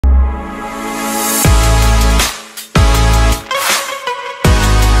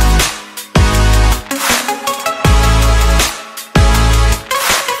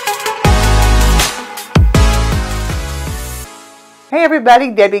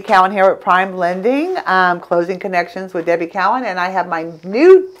everybody, Debbie Cowan here at Prime Lending, Closing Connections with Debbie Cowan, and I have my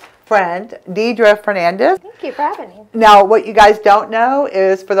new friend, Deidre Fernandez. Thank you for having me. Now, what you guys don't know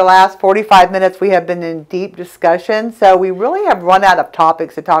is for the last 45 minutes we have been in deep discussion, so we really have run out of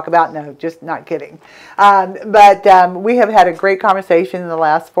topics to talk about. No, just not kidding. But we have had a great conversation in the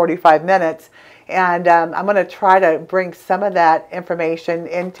last 45 minutes, and I'm going to try to bring some of that information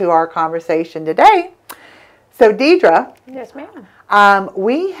into our conversation today. So, Deidre. Yes, ma'am.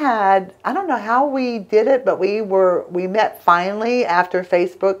 We had, I don't know how we did it, but we met finally after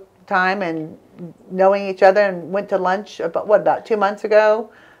Facebook time and knowing each other and went to lunch about 2 months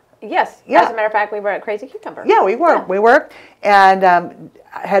ago? Yes. Yeah. As a matter of fact, we were at Crazy Cucumber. Yeah, we were. Yeah. We were. And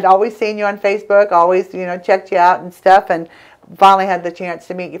I had always seen you on Facebook, always, checked you out and stuff, and finally had the chance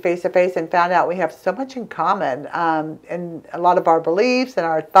to meet you face to face and found out we have so much in common in a lot of our beliefs and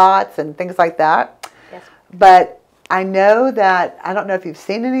our thoughts and things like that. Yes. But I know that, I don't know if you've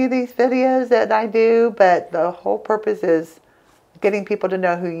seen any of these videos that I do, but the whole purpose is getting people to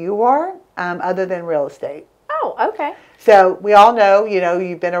know who you are other than real estate. Oh, okay. So we all know,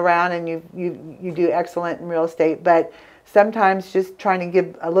 you've been around and you do excellent in real estate, but sometimes just trying to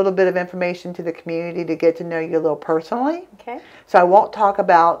give a little bit of information to the community to get to know you a little personally. Okay. So I won't talk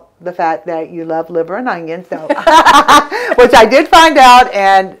about the fact that you love liver and onions, so, which I did find out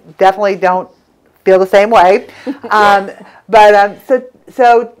and definitely don't feel the same way.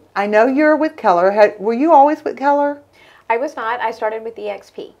 So I know you're with Keller. Were you always with Keller? I was not. I started with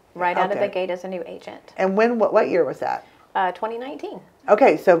EXP right out of the gate as a new agent. And what year was that? 2019.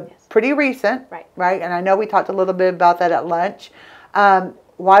 Okay, so yes. Pretty recent. Right. Right. And I know we talked a little bit about that at lunch.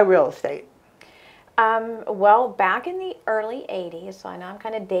 Why real estate? Well, back in the early 80s, so I know I'm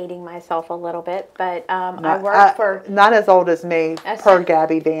kind of dating myself a little bit, but I worked for... Not as old as me, per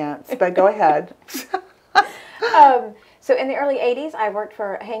Gabby Dance, but go ahead. So in the early 80s, I worked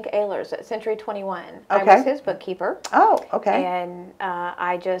for Hank Ehlers at Century 21. Okay. I was his bookkeeper. Oh, okay. And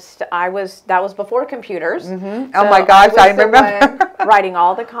that was before computers. Mm-hmm. So oh my gosh, I remember. Writing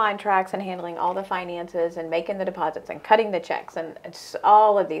all the contracts and handling all the finances and making the deposits and cutting the checks and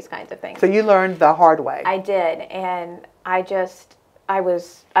all of these kinds of things. So you learned the hard way. I did, and I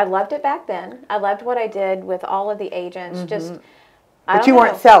loved it back then. I loved what I did with all of the agents. Mm-hmm. But you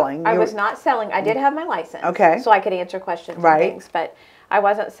weren't selling. I was not selling. I did have my license. Okay. So I could answer questions and things, but I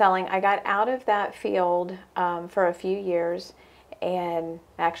wasn't selling. I got out of that field for a few years and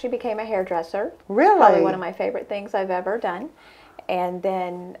actually became a hairdresser. Really? Probably one of my favorite things I've ever done. And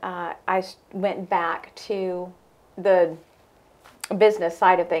then I went back to the business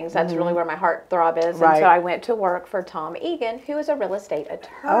side of things. That's really where my heart throb is. Right. And so I went to work for Tom Egan, who is a real estate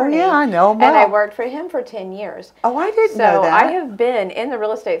attorney. Oh, yeah, I know him well. And I worked for him for 10 years. Oh, I didn't know that. So I have been in the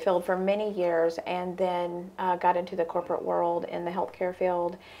real estate field for many years and then got into the corporate world in the healthcare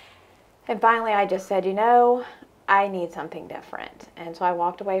field. And finally I just said, I need something different. And so I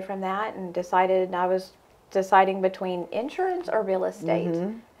walked away from that and decided I was deciding between insurance or real estate.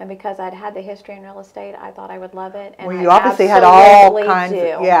 Mm-hmm. And because I'd had the history in real estate, I thought I would love it. And well, you obviously had all kinds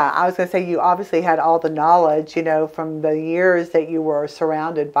of, yeah, I was going to say you obviously had all the knowledge, from the years that you were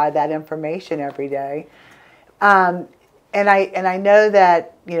surrounded by that information every day. And I know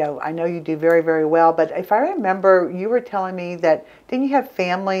that, I know you do very, very well, but if I remember, you were telling me that, didn't you have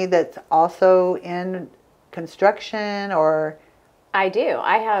family that's also in construction or? I do.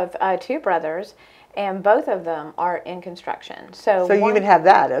 I have 2 brothers. And both of them are in construction. So you even have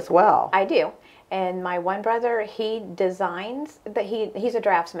that as well. I do. And my one brother, he designs, he's a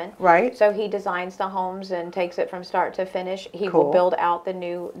draftsman. Right. So he designs the homes and takes it from start to finish. He will build out the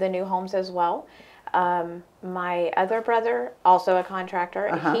new homes as well. My other brother, also a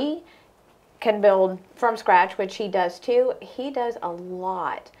contractor, he can build from scratch, which he does too. He does a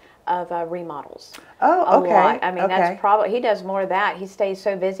lot of remodels. Oh, okay. A lot. I mean, that's probably, he does more of that. He stays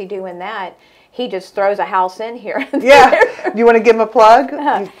so busy doing that. He just throws a house in here. Yeah. Do you want to give him a plug?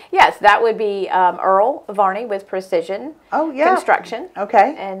 Yes, that would be Earl Varney with Precision Construction.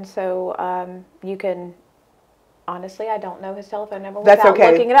 Okay. And so you can, honestly, I don't know his telephone number That's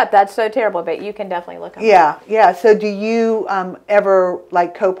without looking it up. That's so terrible, but you can definitely look him up. Yeah. So do you ever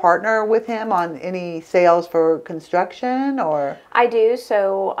co-partner with him on any sales for construction or? I do.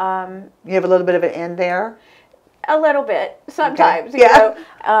 So you have a little bit of an in there? A little bit, sometimes. Okay.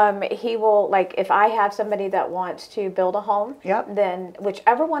 He will, if I have somebody that wants to build a home, then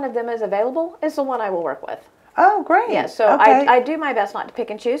whichever one of them is available is the one I will work with. Oh, great. Yeah, so I do my best not to pick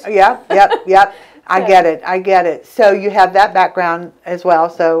and choose. Yep. I get it. So you have that background as well.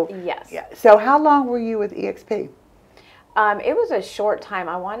 So yes. Yeah. So how long were you with EXP? It was a short time.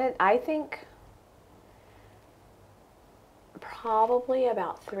 I think Probably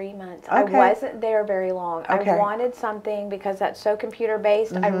about 3 months. Okay. I wasn't there very long. Okay. I wanted something, because that's so computer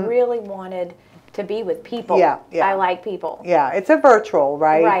based, I really wanted to be with people. Yeah, yeah. I like people. Yeah, it's a virtual,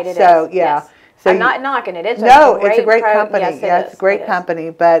 right? Right, it so, is. yeah. Yes. So I'm not knocking it. It's it's a great company. Yes, yeah, it's a great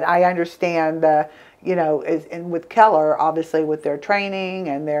company, but I understand the, and with Keller, obviously with their training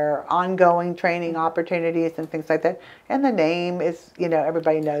and their ongoing training opportunities and things like that, and the name is,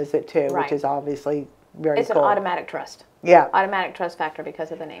 everybody knows it too, Right. which is obviously very cool. It's an automatic trust. Yeah. Automatic trust factor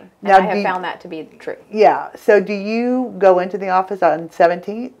because of the name. And Now, I have found that to be true. Yeah. So do you go into the office on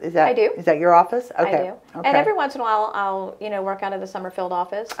 17th? I do. Is that your office? Okay. I do. Okay. And every once in a while, I'll, work out of the Summerfield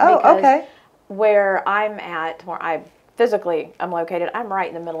office. Oh, because okay. where I'm at, where I physically am located, I'm right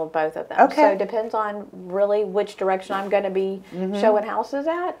in the middle of both of them. Okay. So it depends on really which direction I'm going to be showing houses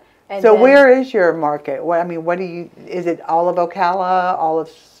at. And so where is your market? What is it all of Ocala, all of...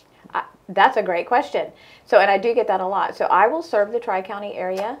 That's a great question. So, and I do get that a lot. So I will serve the Tri-County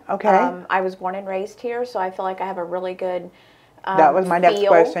area. Okay. I was born and raised here, so I feel like I have a really good that was my next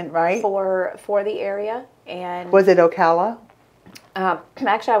question, right? For the area. And was it Ocala?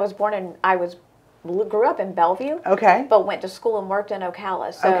 Actually, grew up in Bellevue. Okay. But went to school and worked in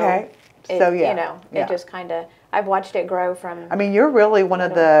Ocala. So okay. It just kind of, I've watched it grow from... I mean, you're really one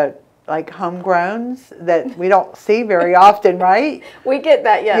of the homegrowns that we don't see very often, right? We get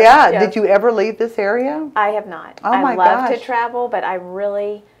that, yes. Yeah. Yes. Did you ever leave this area? I have not. Oh my I love gosh. to travel, but I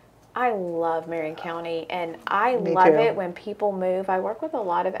love Marion County, and I Me love too. it when people move. I work with a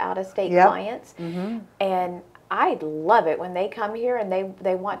lot of out-of-state Yep. clients, and I love it when they come here and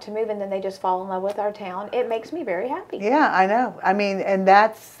they want to move, and then they just fall in love with our town. It makes me very happy. Yeah, I know. I mean, and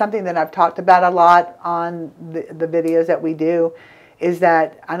that's something that I've talked about a lot on the videos that we do, is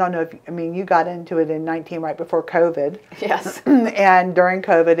that, I don't know if, you got into it in 19 right before COVID. Yes. And during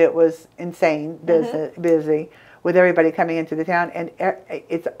COVID, it was insane, busy with everybody coming into the town. And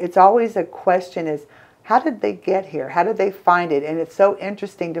it's always a question is, how did they get here? How did they find it? And it's so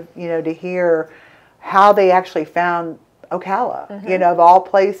interesting to, to hear how they actually found Ocala, of all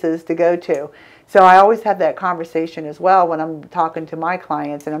places to go to. So I always have that conversation as well when I'm talking to my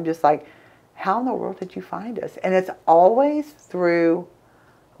clients, and I'm just like, how in the world did you find us? And it's always through,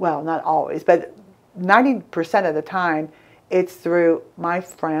 well, not always, but 90% of the time, it's through my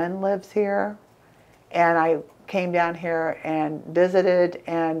friend lives here, and I came down here and visited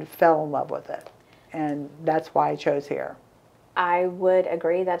and fell in love with it. And that's why I chose here. I would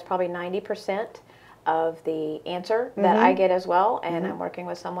agree. That's probably 90% of the answer that I get as well. And I'm working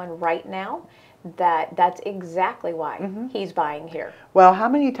with someone right now that's exactly why he's buying here. Well, how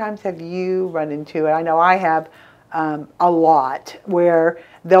many times have you run into it? I know I have a lot, where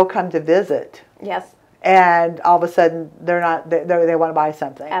they'll come to visit. Yes. And all of a sudden they want to buy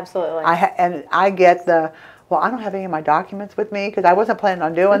something. Absolutely. And I get well, I don't have any of my documents with me because I wasn't planning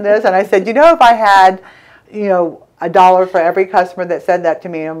on doing this. And I said, if I had, $1 for every customer that said that to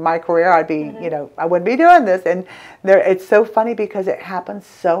me in my career, I'd be, I wouldn't be doing this. And it's so funny because it happens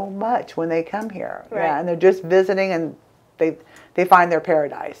so much when they come here. Right. Yeah, and they're just visiting and they find their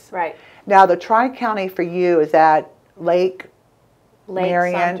paradise. Right. Now, the Tri-County for you, is that Lake,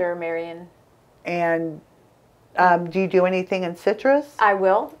 Marion, Sumter, Marion. And do you do anything in Citrus? I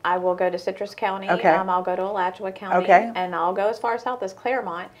will. I will go to Citrus County. Okay. I'll go to Alachua County. Okay. And I'll go as far south as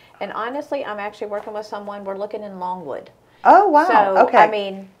Claremont. And honestly, I'm actually working with someone. We're looking in Longwood. Oh, wow. So, okay. I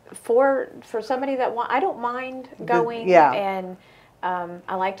mean, for somebody that I don't mind going. Yeah. And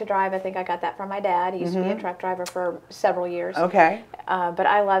I like to drive. I think I got that from my dad. He used to be a truck driver for several years. Okay. But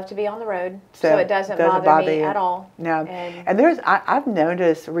I love to be on the road, so it doesn't bother me at all. No. And I've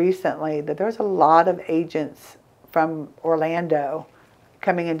noticed recently that there's a lot of agents from Orlando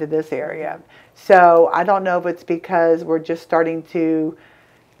coming into this area. So I don't know if it's because we're just starting to,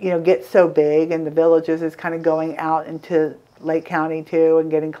 get so big, and the Villages is kind of going out into Lake County too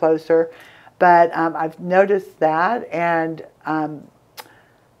and getting closer. But I've noticed that, and I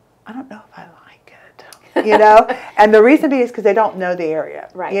don't know if I like it, And the reason being is because they don't know the area,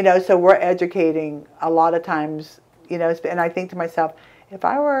 right? So we're educating a lot of times, and I think to myself, if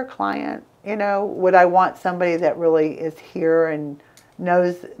I were a client, would I want somebody that really is here and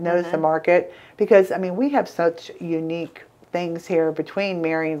knows the market? Because we have such unique things here between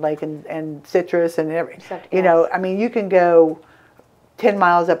Marion Lake and Citrus and you can go 10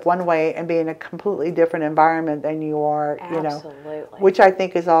 miles up one way and be in a completely different environment than you are, Absolutely. Which I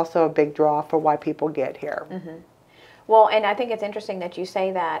think is also a big draw for why people get here. Well, and I think it's interesting that you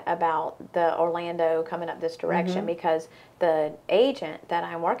say that about the Orlando coming up this direction, because the agent that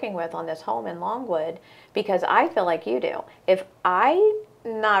I'm working with on this home in Longwood, because I feel like you do, if I'm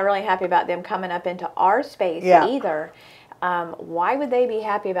not really happy about them coming up into our space either, why would they be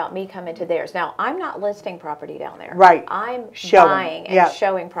happy about me coming to theirs? Now, I'm not listing property down there. Right. I'm Showing. buying and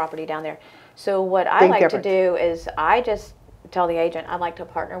showing property down there. So what I like to do is I just tell the agent, I'd like to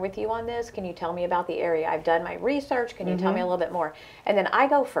partner with you on this. Can you tell me about the area? I've done my research. Can you tell me a little bit more? And then I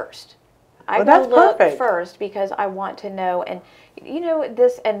go first. I go look first because I want to know. And you know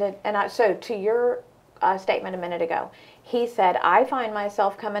this, so to your statement a minute ago, he said, I find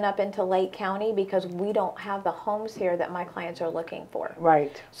myself coming up into Lake County because we don't have the homes here that my clients are looking for.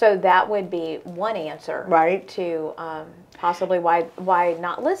 Right. So that would be one answer. Right. To possibly why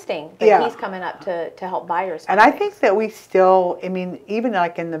not listing, but he's coming up to help buyers. And I think that we still, I mean, even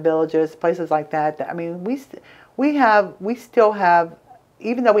like in the villages, places like that, I mean, we still have,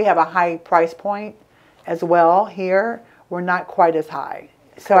 even though we have a high price point as well here, we're not quite as high.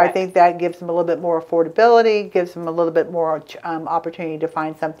 So I think that gives them a little bit more affordability, gives them a little bit more opportunity to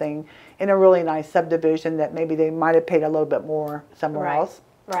find something in a really nice subdivision that maybe they might have paid a little bit more somewhere else.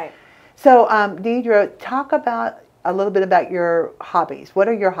 Right. So, Deidre, talk about a little bit about your hobbies. What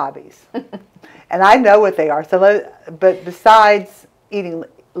are your hobbies? And I know what they are. So, but besides eating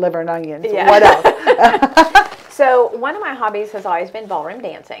liver and onions, what else? So one of my hobbies has always been ballroom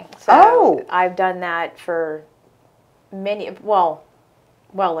dancing. So I've done that for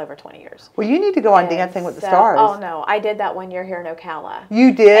well over 20 years. Well, you need to go on Dancing with the Stars. Oh, no. I did that one year here in Ocala.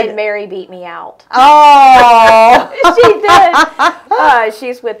 You did? And Mary beat me out. Oh! She did.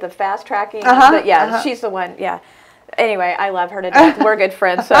 She's with the fast tracking. But she's the one. Yeah. Anyway, I love her to death. We're good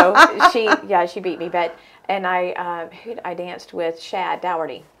friends. So she beat me. And I danced with Shad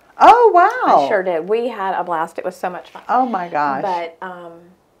Dougherty. Oh, wow. I sure did. We had a blast. It was so much fun. Oh, my gosh. But,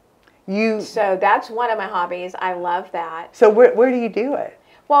 so that's one of my hobbies. I love that. So where do you do it?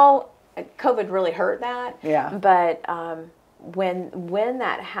 Well, COVID really hurt that. Yeah. But when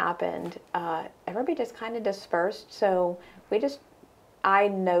that happened, everybody just kind of dispersed. So I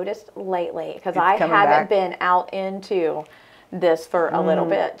noticed lately, because I haven't been out into this for a little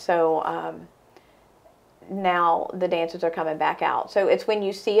bit. So now the dancers are coming back out. So it's when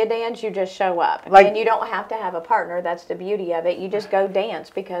you see a dance, you just show up. And you don't have to have a partner. That's the beauty of it. You just go dance,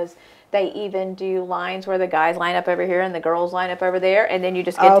 because they even do lines where the guys line up over here and the girls line up over there, and then you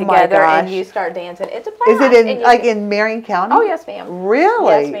just get together and you start dancing. It's a play. Is it in Marion County? Oh, yes, ma'am.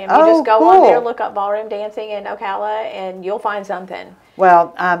 Really? Yes, ma'am. You just go on there, look up ballroom dancing in Ocala, and you'll find something.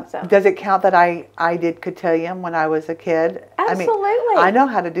 Well, does it count that I did cotillion when I was a kid? Absolutely. I mean, I know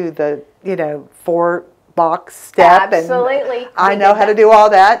how to do the 4-box step. Absolutely. And I know how to do all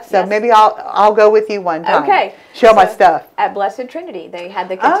that. So maybe I'll go with you one time. Okay. Show my stuff. At Blessed Trinity, they had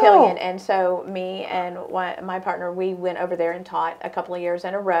the cotillion. And so me and my partner, we went over there and taught a couple of years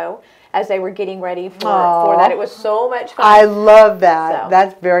in a row as they were getting ready for that. It was so much fun. I love that. So.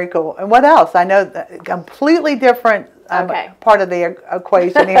 That's very cool. And what else? I know completely different part of the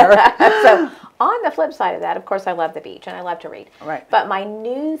equation here. So on the flip side of that, of course, I love the beach and I love to read. Right. But my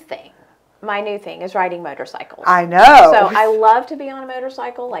new thing is riding motorcycles. I know. So I love to be on a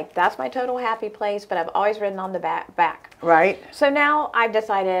motorcycle. Like, that's my total happy place, but I've always ridden on the back. Right. So now I've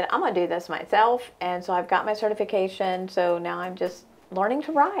decided I'm going to do this myself. And so I've got my certification. So now I'm just learning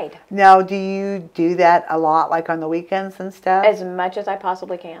to ride. Now, do you do that a lot, like on the weekends and stuff? As much as I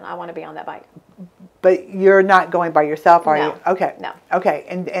possibly can. I want to be on that bike. But you're not going by yourself, are you? Okay. No. Okay.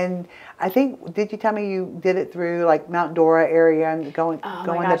 And I think, did you tell me you did it through like Mount Dora area and going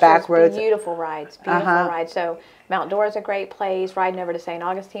the back roads? Beautiful rides. Beautiful rides. So Mount Dora's a great place. Riding over to St.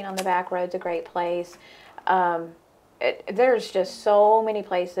 Augustine on the back road's a great place. There's just so many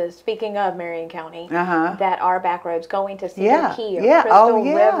places, speaking of Marion County, that are back roads, going to Cedar Key or Crystal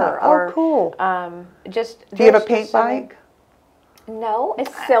River. Or, cool. Do you have a paint bike? No,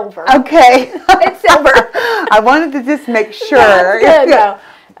 it's silver. Okay. It's silver. I wanted to just make sure. That's good.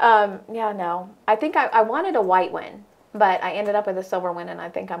 No. I think I wanted a white one, but I ended up with a silver one, and I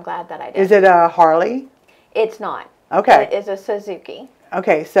think I'm glad that I did. Is it a Harley? It's not. Okay. It is a Suzuki.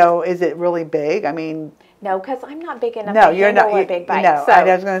 Okay, so is it really big? I mean... No, because I'm not big enough to handle a big bike. No, I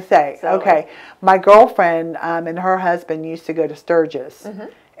was going to say. Okay. My girlfriend and her husband used to go to Sturgis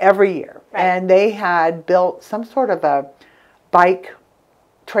every year. Right. And they had built some sort of a bike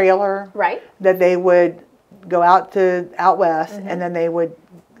trailer that they would go out west and then they would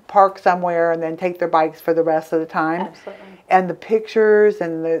park somewhere and then take their bikes for the rest of the time. Absolutely. And the pictures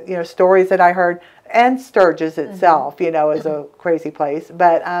and the stories that I heard, and Sturgis itself, is a crazy place.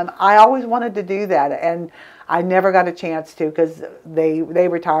 But I always wanted to do that, and I never got a chance to because they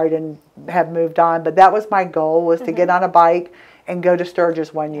retired and have moved on. But that was my goal, was to get on a bike and go to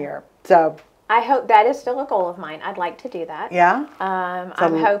Sturgis one year. So I hope that is still a goal of mine. I'd like to do that. Yeah.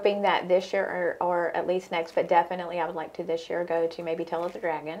 I'm hoping that this year or at least next, but definitely I would like to this year go to maybe Tail of the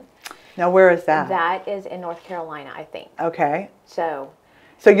Dragon. Now, where is that? That is in North Carolina, I think. Okay. So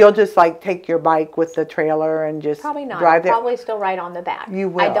you'll just like take your bike with the trailer and just probably not. drive there? Probably still ride on the back. You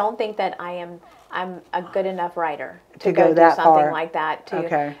will. I don't think that I'm a good enough rider to go do that something far. like that.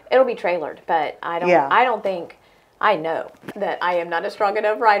 Okay. It'll be trailered, but I don't think. I know that I am not a strong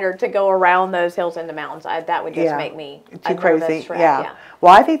enough rider to go around those hills in the mountains. That would just make me too crazy. Wreck. Yeah.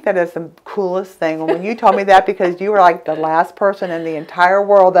 Well, I think that is the coolest thing. When you told me that, because you were like the last person in the entire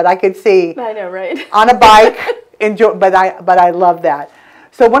world that I could see. I know, right? On a bike, enjoy. But I love that.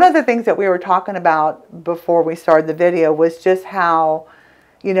 So one of the things that we were talking about before we started the video was just how,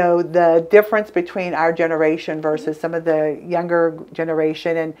 you know, the difference between our generation versus some of the younger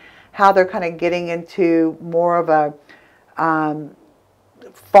generation, and how they're kind of getting into more of a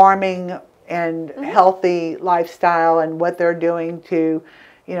farming and healthy lifestyle, and what they're doing to,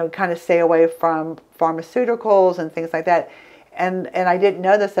 you know, kind of stay away from pharmaceuticals and things like that. And I didn't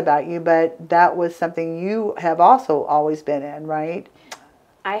know this about you, but that was something you have also always been in, right?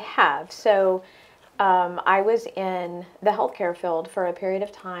 I have. So I was in the healthcare field for a period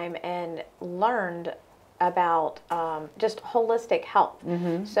of time and learned about just holistic health.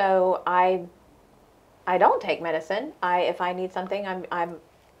 So I don't take medicine. If I need something, I'm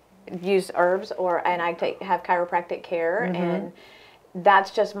use herbs, and I have chiropractic care, and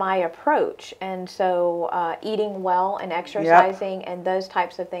that's just my approach. And so eating well and exercising and those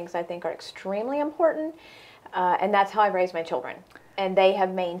types of things I think are extremely important, and that's how I raise my children. And they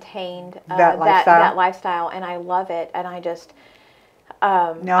have maintained that lifestyle, and I love it. And I just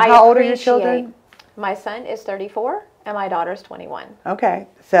now, how old are your children? My son is 34 and my daughter is 21. Okay,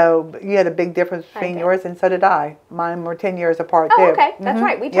 so you had a big difference between yours, and so did I. Mine were 10 years apart too. Oh, okay, that's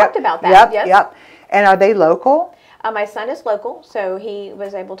right. We talked about that. Yep. And are they local? My son is local, so he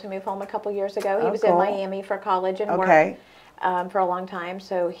was able to move home a couple years ago. He was in Miami for college and work for a long time.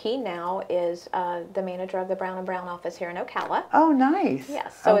 So he now is the manager of the Brown & Brown office here in Ocala. Oh, nice.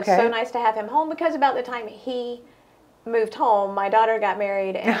 Yes, so it's so nice to have him home, because about the time he moved home, my daughter got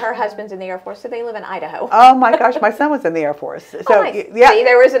married, and her husband's in the Air Force, so they live in Idaho. Oh my gosh, my son was in the Air Force. So nice. See,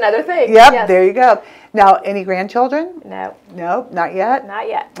 there was another thing. Yep, yes. There you go. Now, any grandchildren? No. No, not yet? Not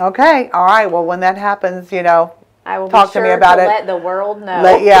yet. Okay, all right. Well, when that happens, you know, I will talk to me about it. Let the world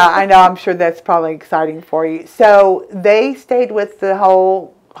know. Yeah, I know. I'm sure that's probably exciting for you. So they stayed with the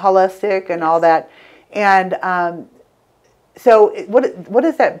whole holistic and all that. And so what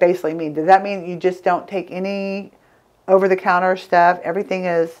does that basically mean? Does that mean you just don't take any over-the-counter stuff? Everything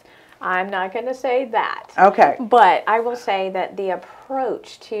is... I'm not going to say that. Okay. But I will say that the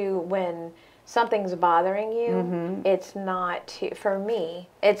approach to when something's bothering you, it's not to, for me,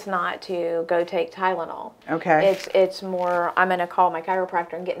 it's not to go take Tylenol. Okay. It's more, I'm going to call my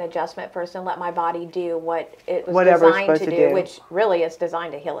chiropractor and get an adjustment first and let my body do what it was designed to do, which really is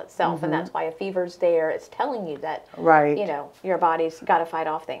designed to heal itself. And that's why a fever's there. It's telling you that, you know, your body's got to fight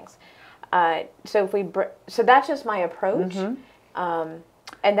off things. So that's just my approach.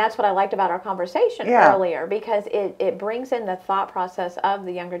 And that's what I liked about our conversation earlier, because it brings in the thought process of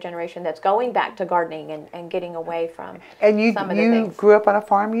the younger generation that's going back to gardening and getting away from some of the things. You grew up on a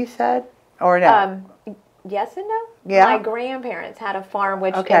farm, you said? Or no? Yes and no. Yeah. My grandparents had a farm,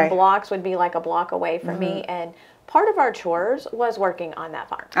 which in blocks would be like a block away from me, and part of our chores was working on that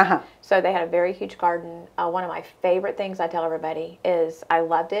farm. So they had a very huge garden. One of my favorite things I tell everybody is I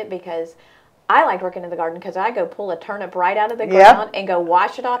loved it because I liked working in the garden, because I go pull a turnip right out of the ground and go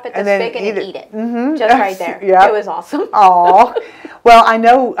wash it off at the spigot and eat it. Just right there. It was awesome. Oh, well, I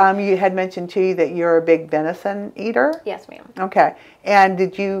know you had mentioned too that you're a big venison eater. Yes, ma'am. Okay. And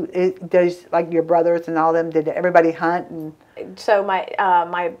does like your brothers and all them, did everybody hunt? And so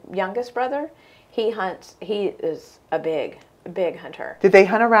my youngest brother, he hunts. He is a big hunter. Did they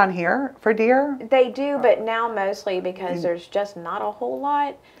hunt around here for deer? They do, but now mostly because there's just not a whole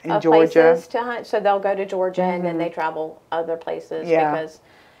lot of places to hunt. So they'll go to Georgia and then they travel other places because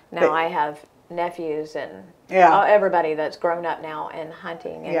now I have nephews and everybody that's grown up now and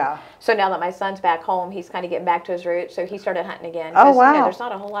hunting. And so now that my son's back home, he's kind of getting back to his roots. So he started hunting again. Oh, wow. You know, there's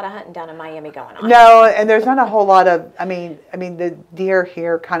not a whole lot of hunting down in Miami going on. No, and there's not a whole lot of, I mean the deer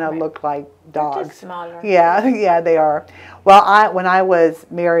here kind of look like dogs. They're just smaller. Yeah, they are. Well, when I was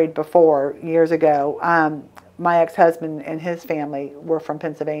married before, years ago, my ex-husband and his family were from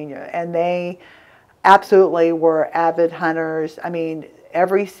Pennsylvania, and they absolutely were avid hunters. I mean,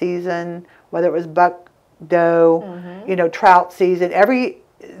 every season, whether it was buck, doe, you know, trout season,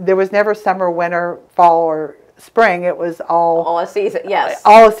 there was never summer, winter, fall, or spring. It was all a season. Yes,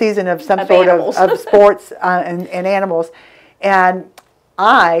 all a season of some sort of sports and animals. And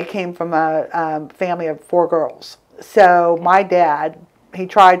I came from a family of 4 girls. So my dad, he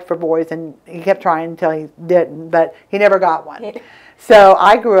tried for boys, and he kept trying until he didn't, but he never got one. So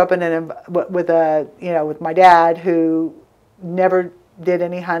I grew up with my dad, who never did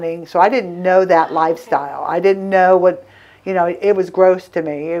any hunting. So I didn't know that lifestyle. I didn't know what, it was gross to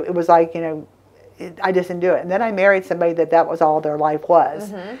me. It was like, I just didn't do it. And then I married somebody that was all their life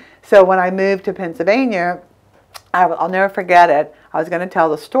was. So when I moved to Pennsylvania, I'll never forget it. I was going to tell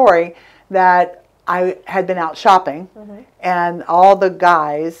the story that I had been out shopping, and all the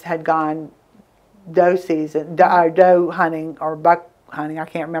guys had gone doe hunting or buck hunting. I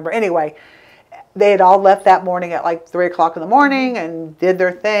can't remember. Anyway, they had all left that morning at like 3 o'clock in the morning and did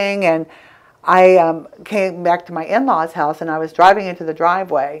their thing. And I came back to my in-laws' house, and I was driving into the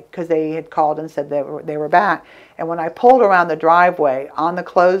driveway because they had called and said they were back. And when I pulled around the driveway, on the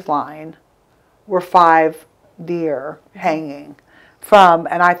clothesline were 5 deer hanging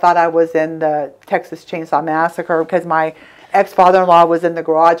and I thought I was in the Texas Chainsaw Massacre, because my ex-father-in-law was in the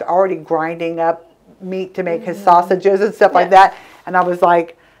garage already grinding up meat to make his sausages and stuff like that. And I was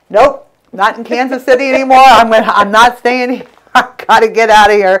like, nope, not in Kansas City anymore. I'm not staying here. I got to get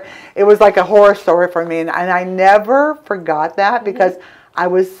out of here. It was like a horror story for me. And I never forgot that, because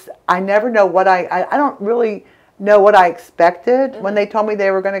I never know what I don't really know what I expected when they told me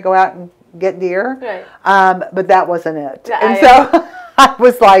they were going to go out and get deer. Right. But that wasn't it. And so I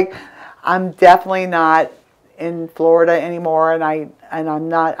was like, I'm definitely not in Florida anymore, and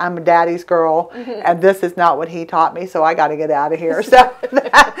I'm a daddy's girl, and this is not what he taught me, so I got to get out of here. So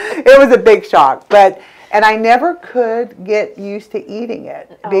it was a big shock, and I never could get used to eating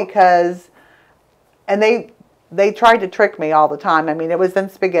it because, and they tried to trick me all the time. I mean, it was in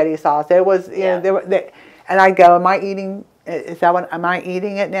spaghetti sauce. It was, and I go, am I eating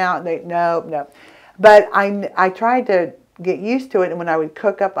it now? No. But I tried to get used to it, and when I would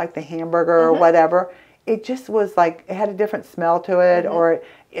cook up like the hamburger or whatever, it just was like, it had a different smell to it.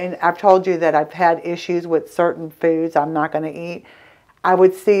 And I've told you that I've had issues with certain foods I'm not going to eat. I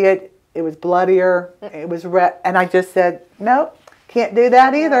would see it was bloodier, it was red, and I just said, nope, can't do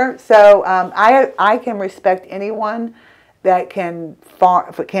that either. So I can respect anyone that can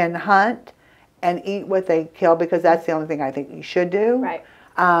hunt and eat what they kill, because that's the only thing I think you should do. Right.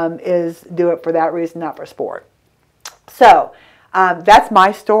 Is do it for that reason, not for sport. So that's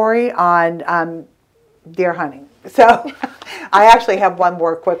my story on deer hunting. So I actually have one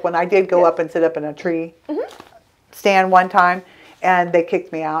more quick one. I did go up and sit up in a tree stand one time, and they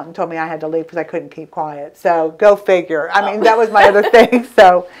kicked me out and told me I had to leave because I couldn't keep quiet. So go figure. I mean, that was my other thing.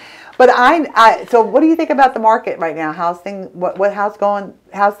 So, but so what do you think about the market right now? How's things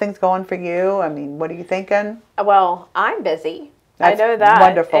going for you? I mean, what are you thinking? Well, I'm busy. That's I know that.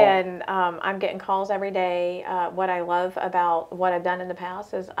 Wonderful. And I'm getting calls every day. What I love about what I've done in the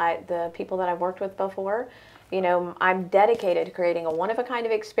past is the people that I've worked with before, I'm dedicated to creating a one-of-a-kind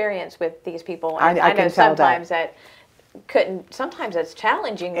of experience with these people. And I know sometimes that sometimes it's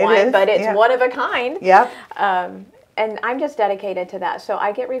challenging but it's one of a kind. Yep. And I'm just dedicated to that. So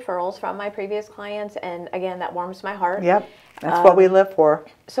I get referrals from my previous clients, and again, that warms my heart. Yep. That's what we live for.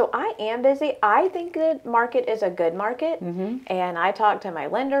 So I am busy. I think the market is a good market, and I talk to my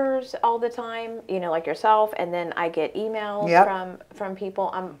lenders all the time, like yourself, and then I get emails from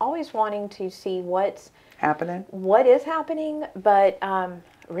people. I'm always wanting to see what is happening, but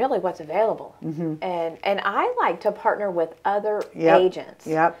really what's available. And I like to partner with other agents.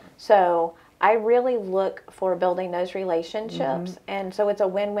 So I really look for building those relationships, and so it's a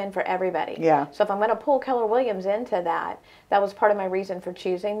win-win for everybody. So if I'm going to pull Keller Williams into that was part of my reason for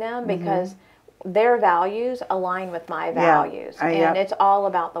choosing them, because their values align with my values, and it's all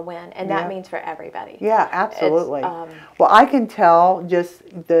about the win, and that means for everybody. Yeah, absolutely. Well, I can tell just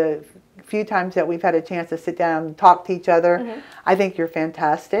the few times that we've had a chance to sit down and talk to each other, I think you're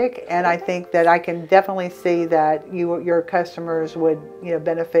fantastic, and I think that I can definitely see that your customers would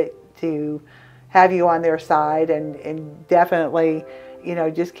benefit to have you on their side, and definitely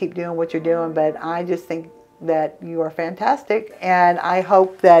just keep doing what you're doing. But I just think that you are fantastic, and I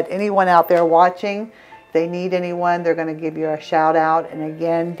hope that anyone out there watching, if they need anyone, they're going to give you a shout out. And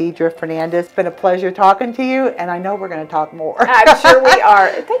again, Deidre Fernandez, it's been a pleasure talking to you, and I know we're going to talk more. I'm sure we are.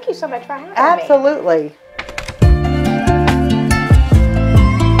 Thank you so much for having me. Absolutely.